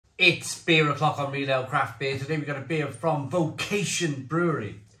It's beer o'clock on Real Ale Craft Beer. Today we've got a beer from Vocation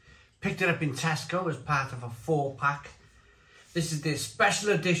Brewery. Picked it up in Tesco as part of a 4-pack. This is their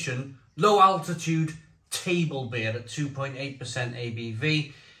special edition low altitude table beer at 2.8%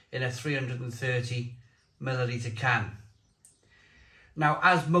 ABV in a 330 milliliter can. Now,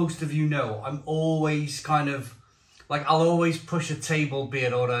 as most of you know, I'm always kind of like, I'll always push a table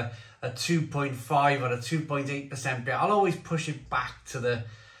beer or a 2.5 or a 2.8% beer. I'll always push it back to the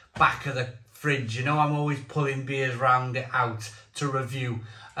back of the fridge. You know, I'm always pulling beers round it out to review.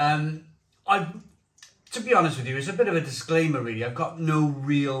 To be honest with you, it's a bit of a disclaimer really. I've got no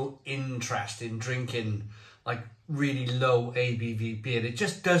real interest in drinking like really low ABV beer. It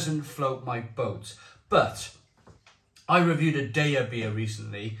just doesn't float my boat. But I reviewed a Daya beer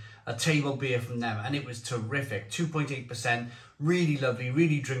recently, a table beer from them, and it was terrific. 2.8%, really lovely,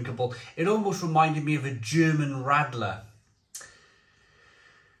 really drinkable. It almost reminded me of a German Radler.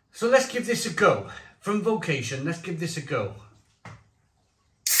 So let's give this a go. From Vocation, let's give this a go.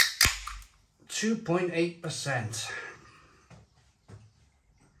 2.8%.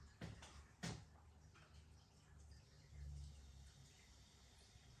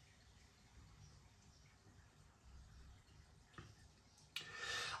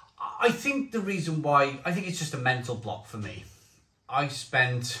 I think the reason why, I think it's just a mental block for me. I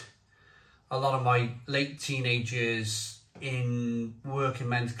spent a lot of my late teenage years in working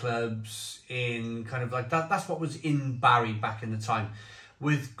men's clubs, in kind of like that's what was in Barry back in the time,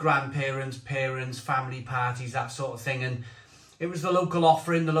 with grandparents, parents, family parties, that sort of thing. And it was the local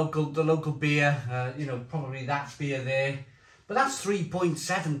offering, the local beer, you know, probably that beer there. But that's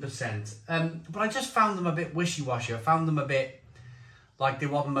 3.7%. But I just found them a bit wishy-washy. I found them a bit like there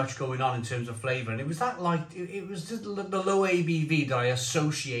wasn't much going on in terms of flavour. And it was that like, it was just the low ABV that I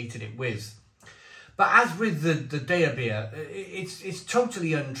associated it with. But as with the Daya beer, it's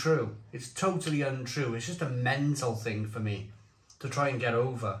totally untrue. It's totally untrue. It's just a mental thing for me to try and get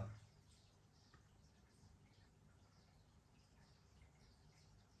over.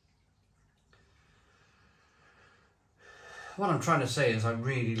 What I'm trying to say is I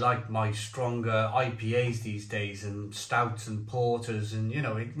really like my stronger IPAs these days, and stouts and porters, and you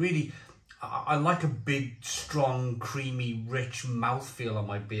know, it really, I like a big, strong, creamy, rich mouthfeel on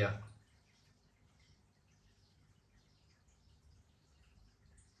my beer.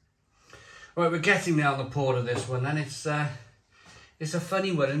 Right, we're getting there on the port of this one, and it's a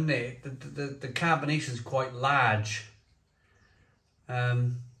funny one, isn't it? The carbonation's quite large,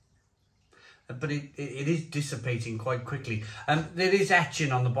 but it is dissipating quite quickly. There is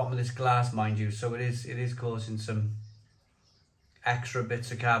etching on the bottom of this glass, mind you, so it is causing some extra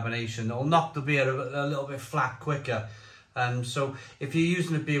bits of carbonation. It'll knock the beer a little bit flat quicker. So if you're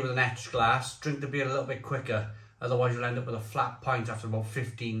using a beer with an etched glass, drink the beer a little bit quicker. Otherwise, you'll end up with a flat pint after about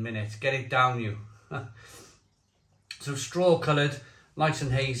 15 minutes. Get it down, you. So straw coloured, nice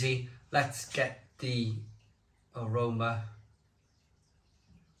and hazy. Let's get the aroma.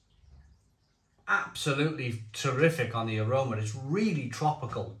 Absolutely terrific on the aroma. It's really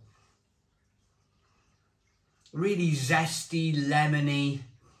tropical. Really zesty, lemony.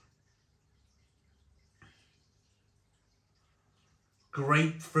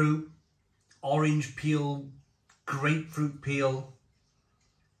 Grapefruit, orange peel, grapefruit peel.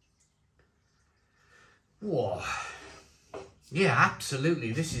 Whoa. Yeah,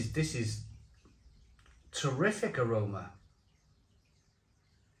 absolutely. This is terrific aroma.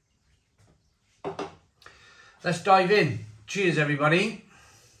 Let's dive in. Cheers, everybody.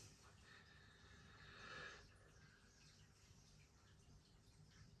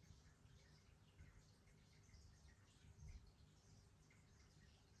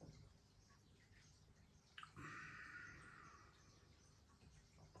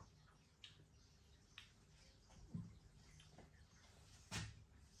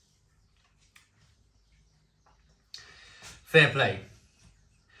 Fair play.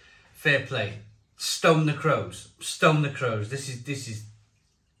 Fair play. Stone the crows. Stone the crows. This is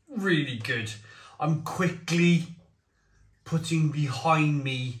really good. I'm quickly putting behind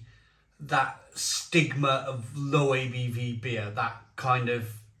me that stigma of low ABV beer. That kind of,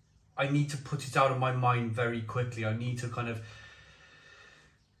 I need to put it out of my mind very quickly. I need to kind of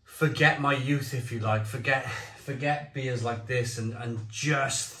forget my youth, if you like, forget beers like this, and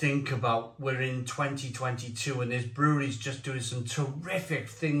just think about, we're in 2022 and there's breweries just doing some terrific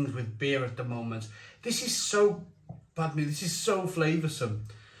things with beer at the moment. This is so, pardon me, this is so flavoursome.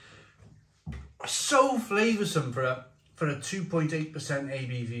 So flavoursome for a 2.8%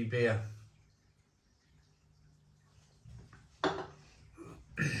 ABV beer.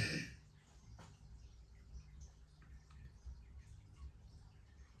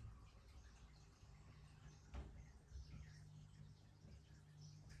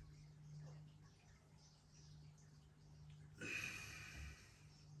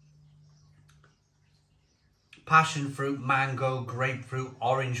 passion fruit, mango, grapefruit,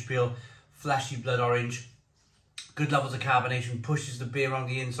 orange peel, fleshy blood orange. Good levels of carbonation, pushes the beer on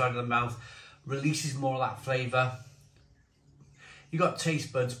the inside of the mouth, releases more of that flavour. You got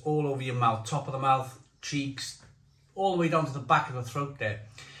taste buds all over your mouth, top of the mouth, cheeks, all the way down to the back of the throat there.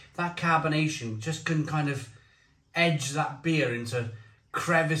 That carbonation just can kind of edge that beer into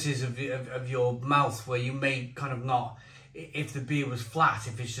crevices of your mouth where you may kind of not, if the beer was flat,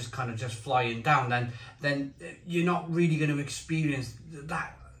 if it's just kind of just flying down, then you're not really going to experience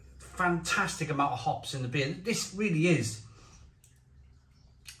that fantastic amount of hops in the beer. This really is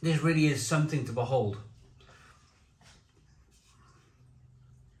something to behold.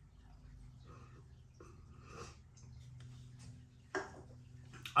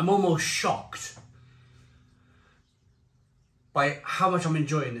 I'm almost shocked by how much I'm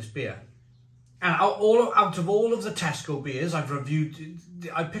enjoying this beer. And out of all of the Tesco beers I've reviewed,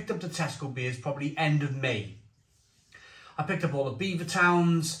 I picked up the Tesco beers probably end of May. I picked up all the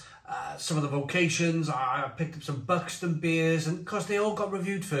Beavertowns, some of the Vocations, I picked up some Buxton beers, and of course they all got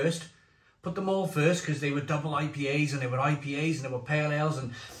reviewed first. Put them all first because they were double IPAs and they were IPAs and they were pale ales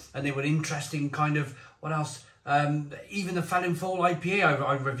and they were interesting kind of, what else? Even the Fell in Fall IPA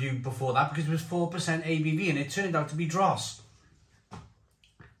I reviewed before that because it was 4% ABV and it turned out to be dross.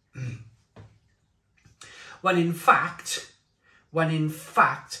 When in fact,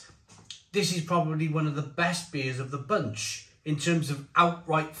 this is probably one of the best beers of the bunch in terms of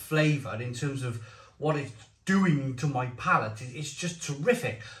outright flavour, in terms of what it's doing to my palate. It's just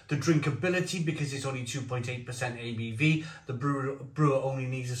terrific. The drinkability, because it's only 2.8% ABV, the brewer only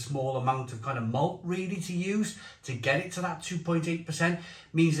needs a small amount of kind of malt really to use to get it to that 2.8%,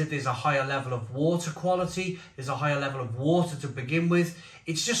 means that there's a higher level of water quality, there's a higher level of water to begin with.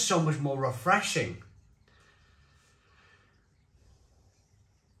 It's just so much more refreshing.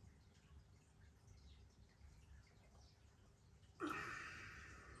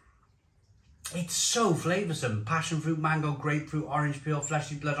 It's so flavoursome. Passion fruit, mango, grapefruit, orange peel,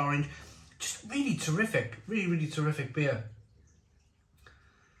 fleshy blood orange. Just really terrific. Really, really terrific beer.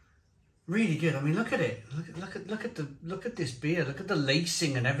 Really good. I mean, look at it. Look at this beer. Look at the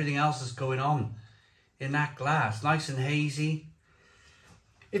lacing and everything else that's going on in that glass. Nice and hazy.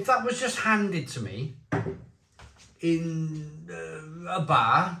 If that was just handed to me in a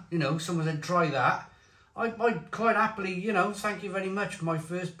bar, you know, someone said, try that, I'd quite happily, you know, thank you very much for my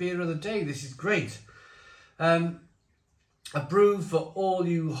first beer of the day. This is great. A brew for all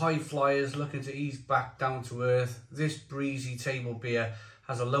you high flyers looking to ease back down to earth. This breezy table beer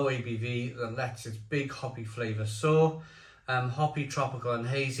has a low ABV that lets its big hoppy flavour soar. Hoppy, tropical and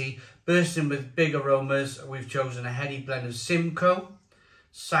hazy. Bursting with big aromas, we've chosen a heady blend of Simcoe,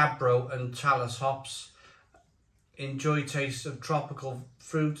 Sabro and Talus hops. Enjoy taste of tropical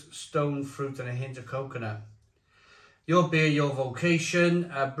fruit, stone fruit and a hint of coconut. Your beer, your vocation.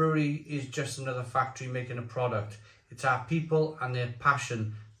 A brewery is just another factory making a product. It's our people and their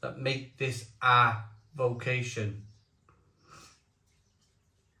passion that make this our vocation.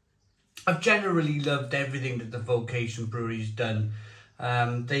 I've generally loved everything that the Vocation Brewery's done.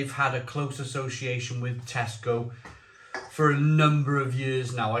 They've had a close association with Tesco for a number of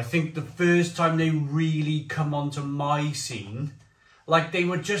years now. I think the first time they really come onto my scene, like they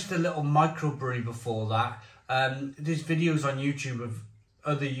were just a little microbrewery before that. There's videos on YouTube of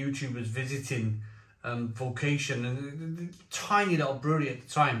other YouTubers visiting Vocation, and tiny little brewery at the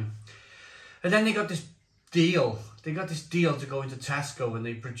time. And then they got this deal. They got this deal to go into Tesco, and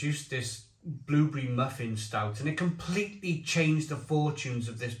they produced this blueberry muffin stout, and it completely changed the fortunes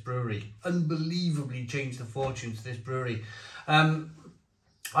of this brewery. Unbelievably changed the fortunes of this brewery.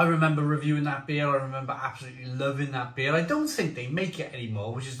 I remember reviewing that beer. I remember absolutely loving that beer. I don't think they make it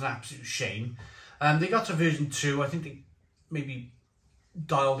anymore, which is an absolute shame. They got to version 2. I think they maybe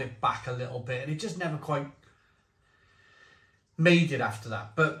dialed it back a little bit, and it just never quite made it after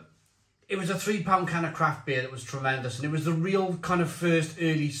that. But it was a £3 can of craft beer that was tremendous, and it was the real kind of first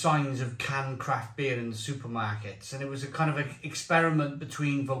early signs of canned craft beer in the supermarkets, and it was a kind of an experiment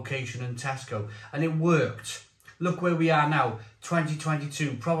between Vocation and Tesco, and it worked. Look where we are now,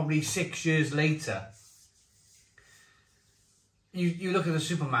 2022, probably 6 years later. You look at the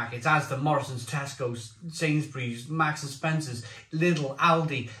supermarkets, Asda, Morrison's, Tesco's, Sainsbury's, Marks and Spencer's, Lidl,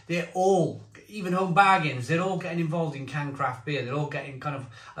 Aldi, they're all, even Home Bargains, they're all getting involved in canned craft beer. They're all getting kind of,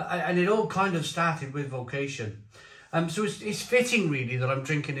 and it all kind of started with Vocation. So it's fitting really that I'm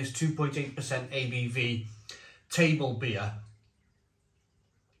drinking this 2.8% ABV table beer.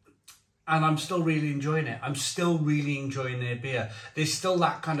 And I'm still really enjoying it. I'm still really enjoying their beer. There's still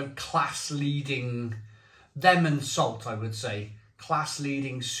that kind of class-leading, them and Salt, I would say,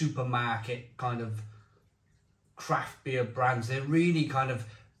 class-leading supermarket kind of craft beer brands. They're really kind of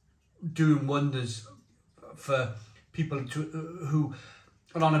doing wonders for people who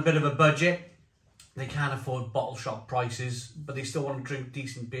are on a bit of a budget. They can't afford bottle shop prices, but they still want to drink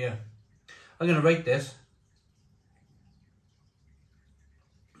decent beer. I'm going to rate this.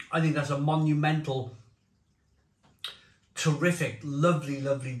 I think that's a monumental, terrific, lovely,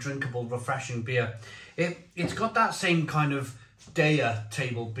 lovely, drinkable, refreshing beer. It's got that same kind of Daya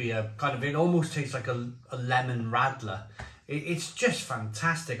table beer, it almost tastes like a lemon radler. It's just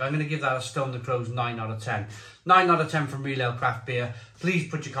fantastic. I'm going to give that a Stone the Crows 9 out of 10. 9 out of 10 from Real Ale Craft Beer. Please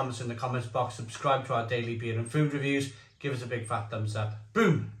put your comments in the comments box. Subscribe to our daily beer and food reviews. Give us a big fat thumbs up.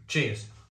 Boom. Cheers.